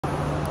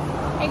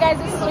Hey guys,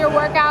 this is your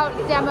workout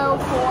demo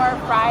for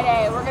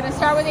Friday. We're going to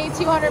start with a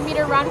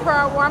 200-meter run for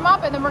our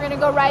warm-up, and then we're going to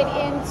go right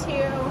into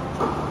 10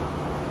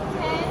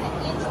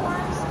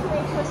 inchworms to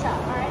a push-up.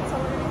 All right,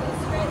 so we're going to do a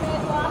straight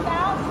leg walk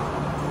out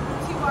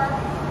to our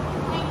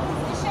plank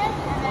position,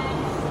 and then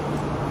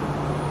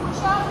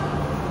push up,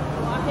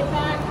 walk it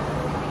back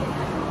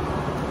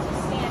to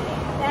standing.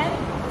 Then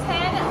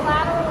 10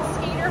 lateral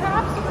skater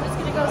hops. We're just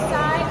going to go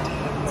side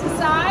to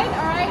side.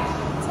 All right,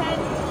 10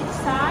 each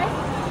side.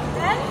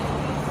 Then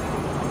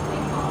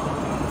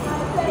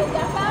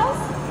dumbbells.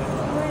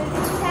 We're going to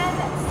do 10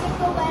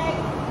 single leg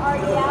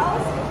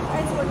RDLs.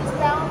 Alright, so we're just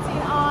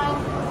balancing on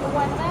the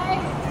one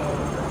leg,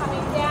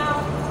 coming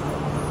down,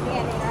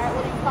 standing. Alright,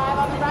 we'll do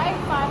 5 on the right,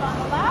 5 on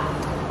the left.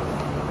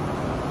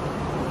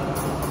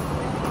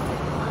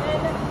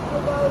 Then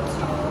we'll go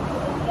to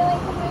the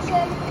kneeling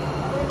position.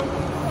 We're going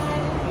to do 10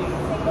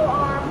 single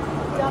arm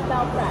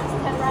dumbbell press.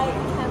 10 right,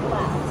 10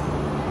 left.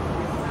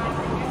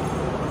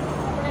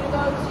 We're going to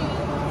go to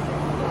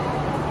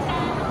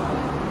 10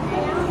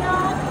 down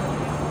dog.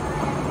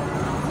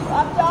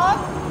 Up dog,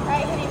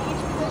 right, hitting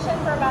each position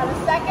for about a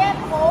second,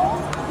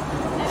 hold,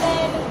 and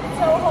then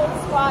toe hold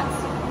squats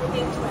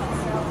within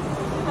twists. So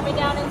coming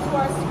down into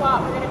our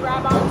squat, we're going to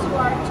grab onto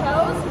our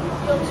toes.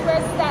 You'll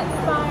twist that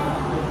spine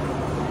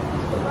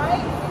to the right,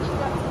 reaching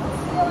up to the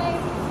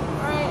ceiling,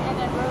 all right, and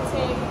then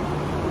rotate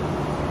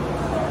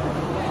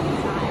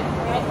side,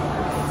 all right,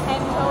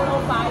 10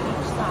 total, 5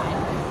 each side.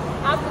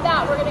 After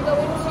that, we're going to go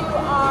into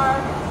our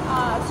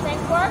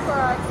strength work or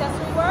our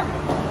accessory work.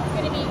 It's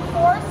going to be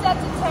 4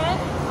 sets of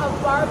 10 of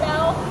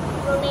barbell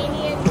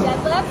Romanian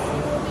deadlifts.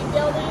 We will be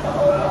building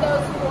over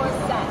those 4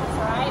 sets,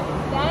 all right?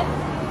 Then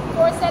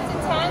 4 sets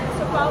of 10,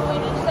 so following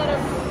each set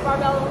of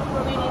barbell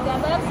Romanian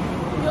deadlifts,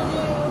 you'll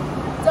do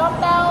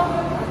dumbbell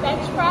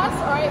bench press,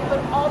 all right, but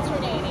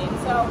alternating.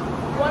 So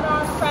one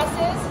arm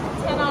presses,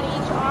 10 on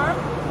each arm,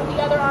 but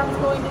the other arm's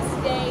going to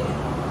stay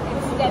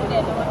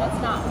extended, the one that's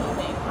not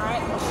moving, all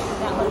right? We'll see what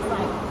that looks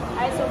like.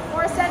 All right, so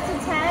 4 sets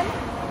of 10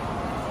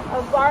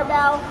 of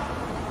barbell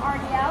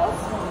RDLs.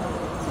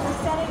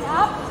 We're setting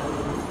up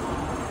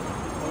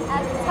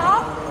at the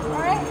top, all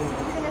right?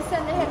 You're going to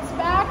send the hips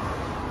back,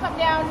 come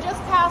down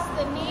just past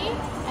the knee,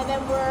 and then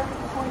we're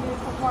going to be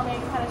performing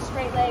kind of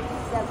straight leg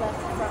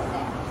deadlift from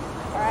there,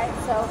 all right?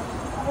 So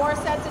 4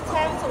 sets of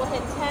 10, so we'll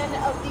hit 10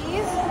 of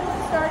these,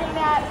 starting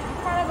at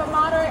kind of a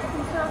moderate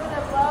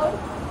conservative load,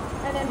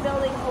 and then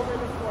building over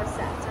the 4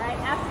 sets, all right?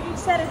 After each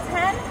set of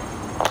 10,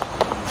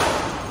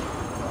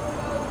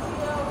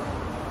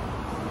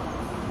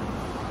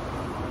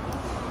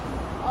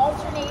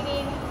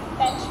 alternating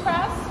bench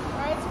press, all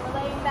right, so we're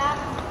laying back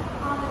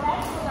on the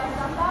bench with our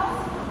dumbbells,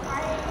 all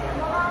right,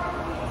 one arm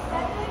will be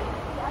extended,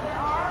 the other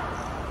arm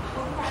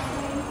will be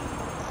pressing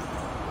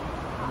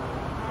up,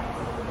 all right,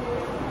 so we'll do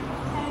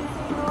 10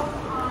 singles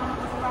on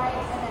the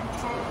right and then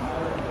 10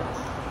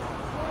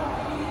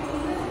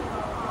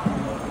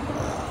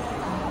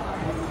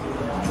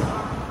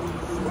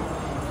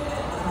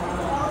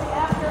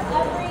 after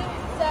every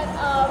set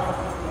of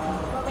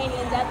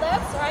Romanian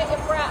deadlifts, all right, if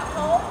we're at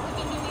home,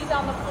 we can do these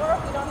on the floor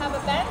if we don't have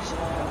a bench.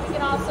 We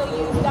can also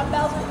use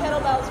dumbbells or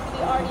kettlebells for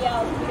the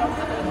RDLs if we don't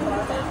have any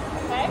barbell,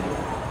 okay?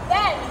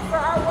 Then, for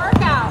our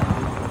workout,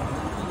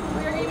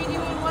 we're going to be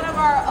doing one of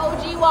our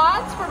OG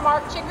WoDs for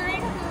Mark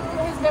Chickering,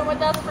 who has been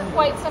with us for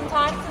quite some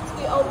time since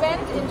we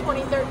opened in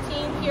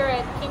 2013 here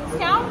at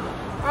Kingstown.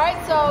 All right,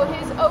 so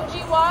his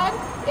OG WoD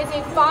is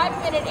a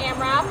 5-minute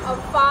AMRAP of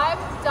 5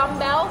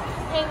 dumbbell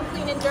hang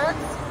clean and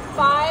jerks,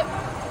 5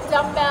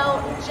 dumbbell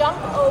jump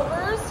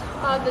overs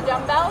of the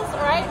dumbbells,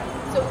 all right?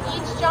 So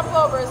each jump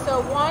over,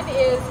 so one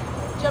is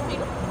jumping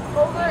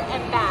over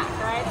and back,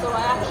 all right? So it'll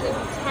actually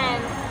be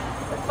 10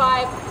 or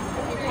 5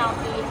 if you count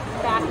the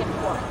back and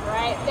forth, all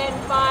right? Then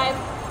 5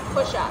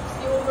 push-ups.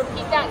 You will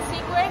repeat that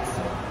sequence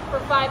for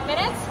 5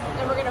 minutes,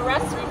 then we're gonna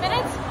rest 3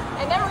 minutes,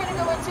 and then we're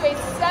gonna go into a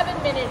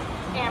 7-minute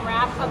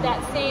AMRAP of that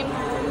same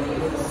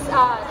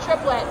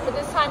triplet, but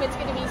this time it's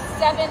gonna be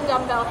 7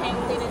 dumbbell hang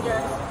clean and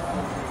jerks,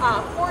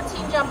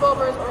 14 jump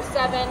overs or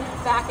 7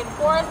 back and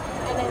forth,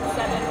 and then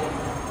 7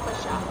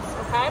 push-ups,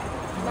 okay?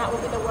 And that will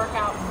be the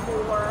workout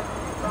for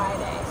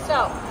Friday.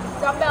 So,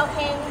 dumbbell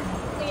hang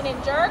clean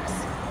and jerks.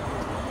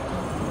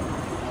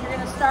 You're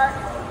gonna start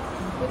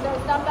with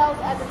those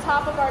dumbbells at the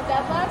top of our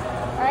deadlift.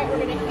 All right, we're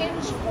gonna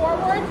hinge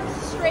forward,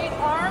 straight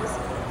arms,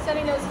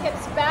 sending those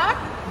hips back,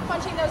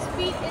 punching those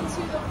feet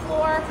into the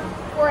floor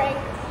for a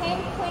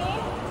hang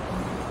clean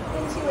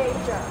into a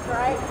jerk, all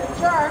right? The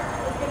jerk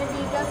is going to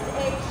be just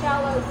a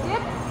shallow dip,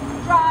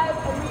 drive,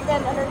 a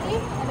rebend underneath,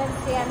 and then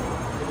stand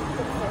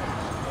to finish,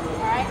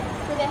 all right?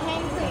 For the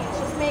hang cleans,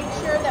 just make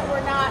sure that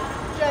we're not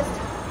just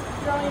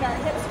throwing our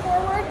hips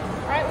forward,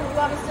 all right? We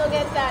want to still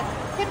get that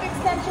hip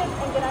extension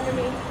and get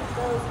underneath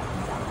those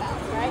dumbbells,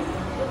 all right?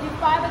 We'll do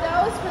 5 of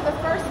those for the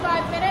first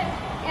 5-minute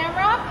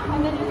AMRAP,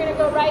 and then you're going to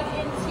go right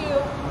into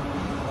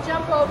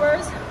jump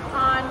overs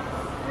on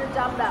your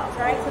dumbbells,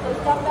 all right? So those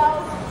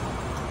dumbbells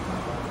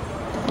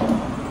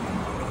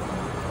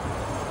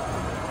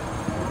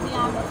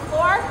on the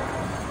floor,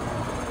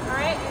 all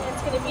right, and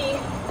it's going to be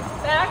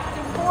back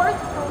and forth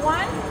for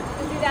 1,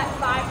 and do that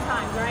 5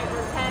 times, all right?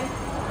 Or 10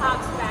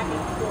 hops back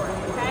and forth,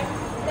 okay?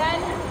 Then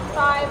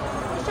 5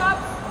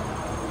 push-ups.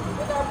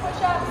 With our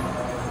push-ups,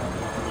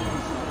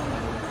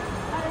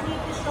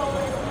 underneath the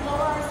shoulders, we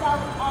lower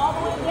ourselves all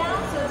the way down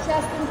so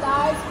chest and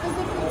thighs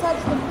physically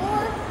touch the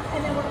floor, and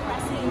then we're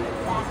pressing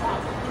back up.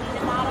 We need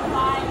to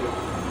modify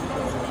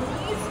those in the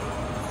knees,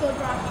 still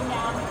dropping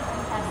down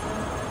and pressing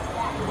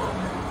back up,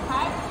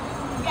 okay?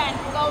 Again,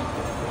 we'll go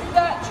through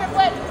the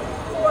triplet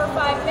for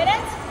 5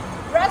 minutes,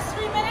 rest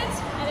 3 minutes,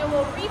 and then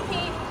we'll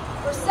repeat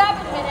for 7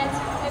 minutes,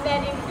 and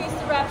then increase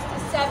the reps to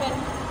 7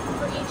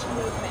 for each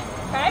movement,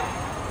 okay?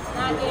 And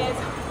that is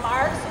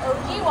Mark's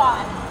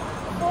WoD.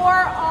 For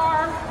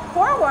our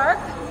core work,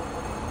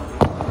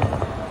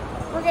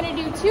 we're gonna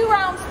do 2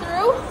 rounds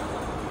through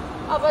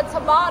of a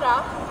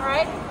Tabata, all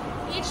right?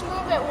 Each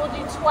movement we'll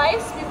do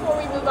twice before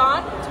we move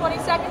on. 20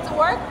 seconds of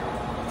work,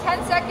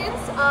 10 seconds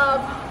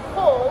of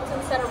holds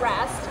instead of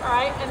rest, all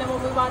right? And then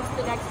we'll move on to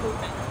the next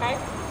movement, okay?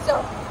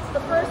 So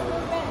the first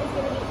movement is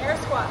gonna be air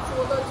squats.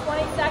 So we'll go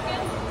 20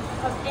 seconds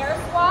of air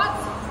squats,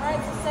 all right?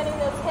 So sending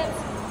those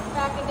hips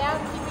back and down,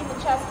 keeping the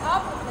chest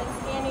up, and then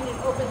standing and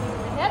opening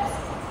the hips.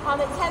 On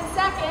the 10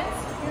 seconds,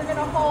 you're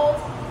gonna hold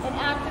an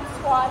active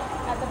squat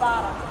at the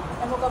bottom.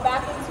 And we'll go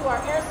back into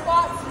our air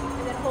squats,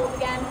 and then hold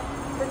again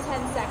for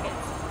 10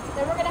 seconds.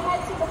 Then we're gonna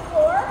head to the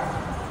floor.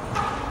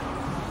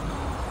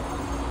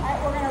 All right,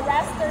 we're gonna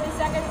rest 30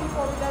 seconds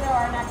before we go to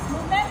our next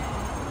movement.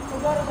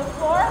 We'll go to the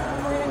floor, and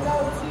we're gonna go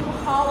to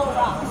hollow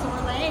rock. So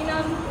we're laying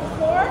on the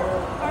floor,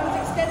 arms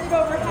extended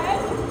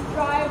overhead,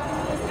 drive the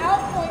knees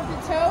out, point the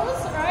toes,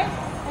 all right?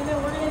 And then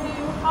we're gonna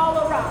do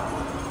hollow rocks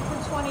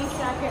for 20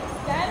 seconds.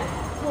 Then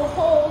we'll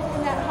hold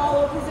in that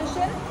hollow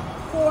position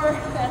for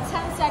that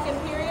 10-second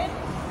period.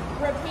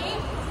 Repeat.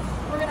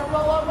 We're gonna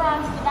roll over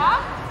onto the back,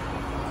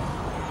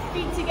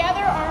 feet together,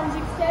 arms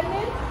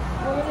extended.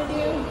 We're gonna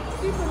do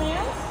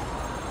Supermans,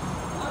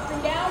 up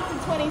and down for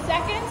 20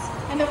 seconds,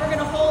 and then we're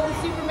gonna hold the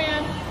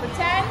Superman for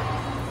 10,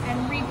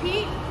 and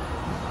repeat.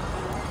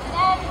 And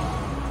then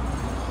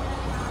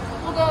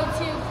we'll go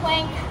to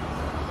plank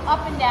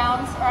up and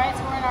downs, all right?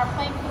 So we're in our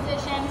plank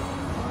position.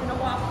 We're gonna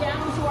walk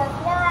down to our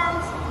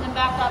forearms, and then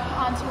back up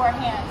onto our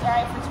hands, all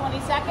right, for 20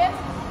 seconds.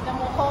 Then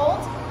we'll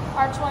hold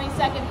our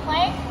 20-second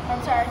plank, or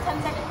I'm sorry,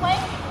 10-second plank,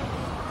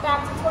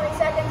 back to 20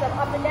 seconds of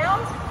up and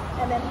downs,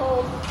 and then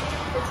hold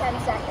for 10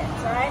 seconds,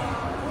 all right?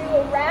 We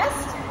will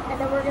rest,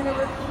 and then we're gonna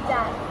repeat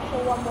that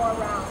for 1 more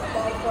round of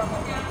all 4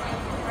 movements.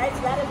 All right,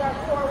 so that is our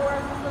core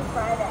work for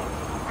Friday.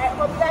 All right,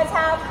 hope you guys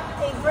have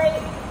a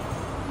great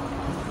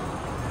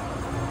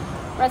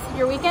rest of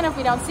your weekend if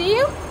we don't see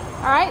you.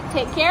 All right,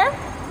 take care.